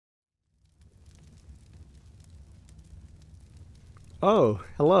Oh,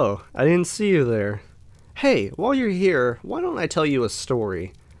 hello. I didn't see you there. Hey, while you're here, why don't I tell you a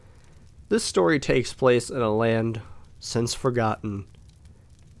story? This story takes place in a land since forgotten.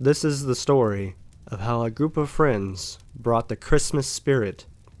 This is the story of how a group of friends brought the Christmas spirit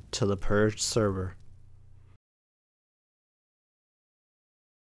to the purged server.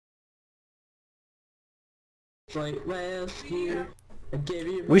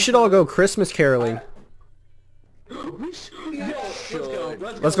 We should all go Christmas caroling.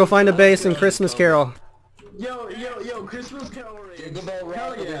 Let's go find a base and Christmas carol. Yo, Christmas Carol. Jingle Bell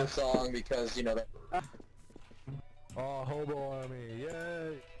Rock will do a song because, you know that. Oh, hobo army,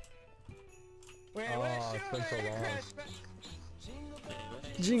 yay! Oh, it's been so long.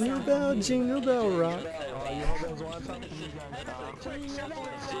 Jingle bell rock. Oh, you hobos want something?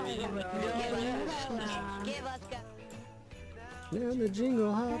 Now the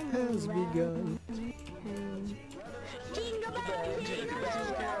jingle hop has begun. Jingle bells, jingle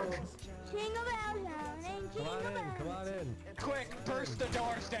bells, jingle bells, Come on in. Quick, burst the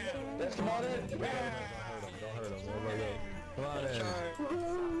doors down. Come on in. Don't hurt him. Come on in.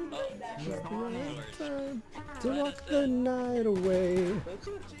 Time to walk the night away.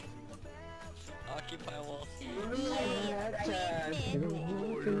 Occupy Wall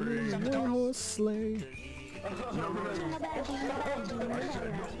In a horse sleigh.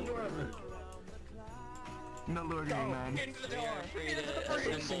 No loitering, man. Into the door.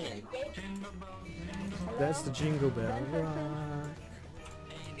 Singing. That's the jingle bell rock.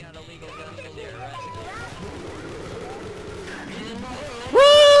 You got illegal guns in there, right?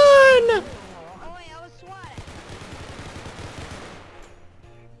 Run! Oh wait, I was swatting.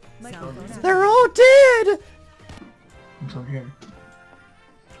 They're all dead! I'm still here.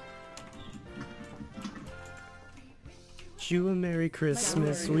 You a Merry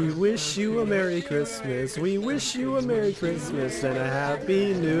Christmas, we wish you a Merry Christmas, we wish you a Merry Christmas and a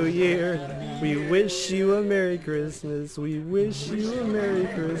Happy New Year. We wish you a Merry Christmas, we wish you a Merry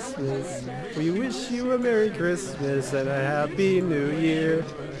Christmas, we wish you a Merry Christmas and a Happy New Year.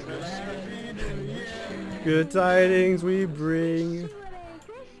 Good tidings we bring.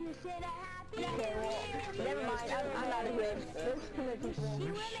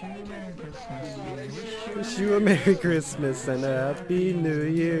 Wish you a Merry Christmas and a Happy New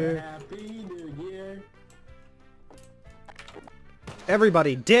Year.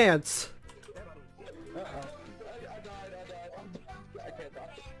 Everybody dance!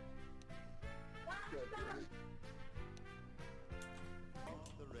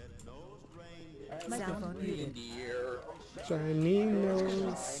 Shiny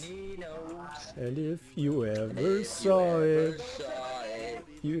nose. And if you ever saw it,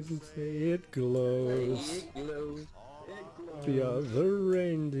 you can say it glows. The other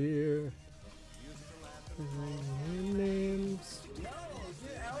reindeer. Names.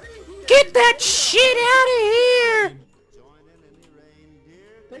 Get that shit out of here!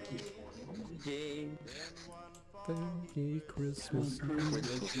 Thank Christmas.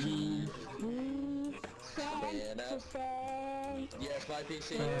 Yes, my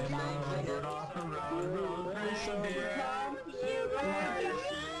PC.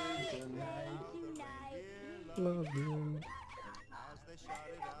 Love you.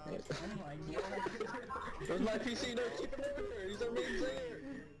 Where's my PC? No, keep it over. He's our main singer.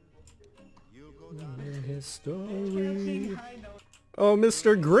 His story. Oh,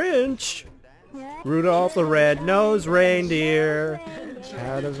 Mr. Grinch! Rudolph the Red-Nosed Reindeer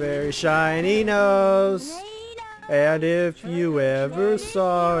had a very shiny nose. And if you ever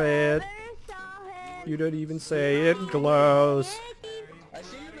saw it, you don't even say it glows. I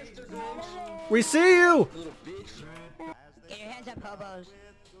see you, Mr. Grinch. We see you! Get your hands up, hobos.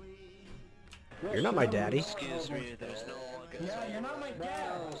 You're not my daddy. Excuse me, there's no one. Yeah, you're not my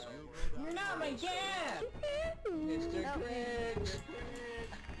dad. You're not my dad. Mr. Grinch.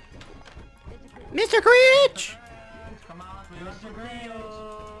 Mr. Grinch! Come on, Mr.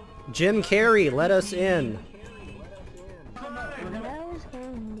 Grinch. Jim Carrey, let us in. Come on. Nose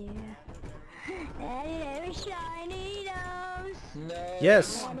reindeer. And every shiny nose. No.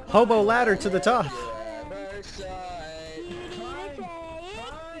 Yes, hobo ladder to the top. Ever side. You didn't say it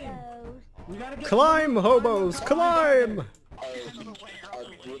glows. We gotta get Climb, hobos, climb!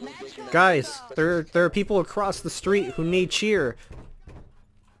 Guys, there are people across the street who need cheer.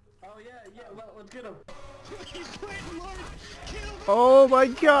 Oh yeah, let's get him. Oh my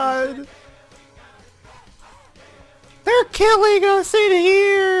god! They're killing us in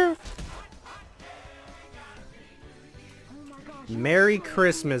here! Merry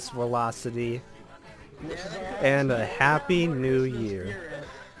Christmas, Velocity. And a Happy New Year.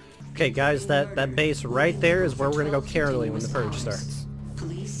 Okay, guys, that base right there is where we're gonna go Carolee when the purge starts.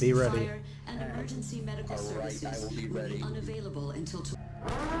 Be ready. Alright, I will be ready.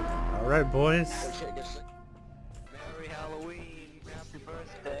 Alright, boys. Merry Halloween. Happy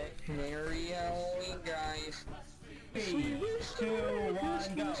birthday. Merry Halloween, guys. 3, 2,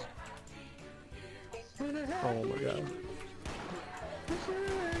 1, go. Oh my god.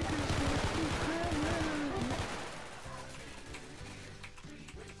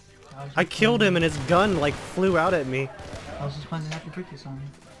 I killed him and his gun like flew out at me. I was just playing the happy birthday song.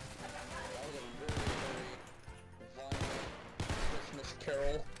 Christmas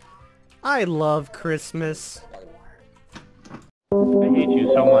Carol. I love Christmas. I hate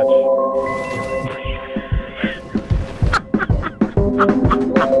you so much.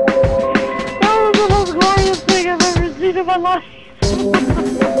 That was the most glorious thing I've ever seen in my life.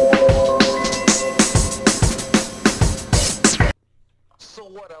 So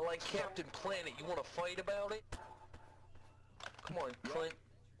what? I like Captain Planet. You want to fight about it? Come on, Clint.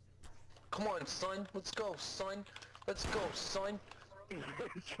 Come on, son. Let's go, son. Let's go, son.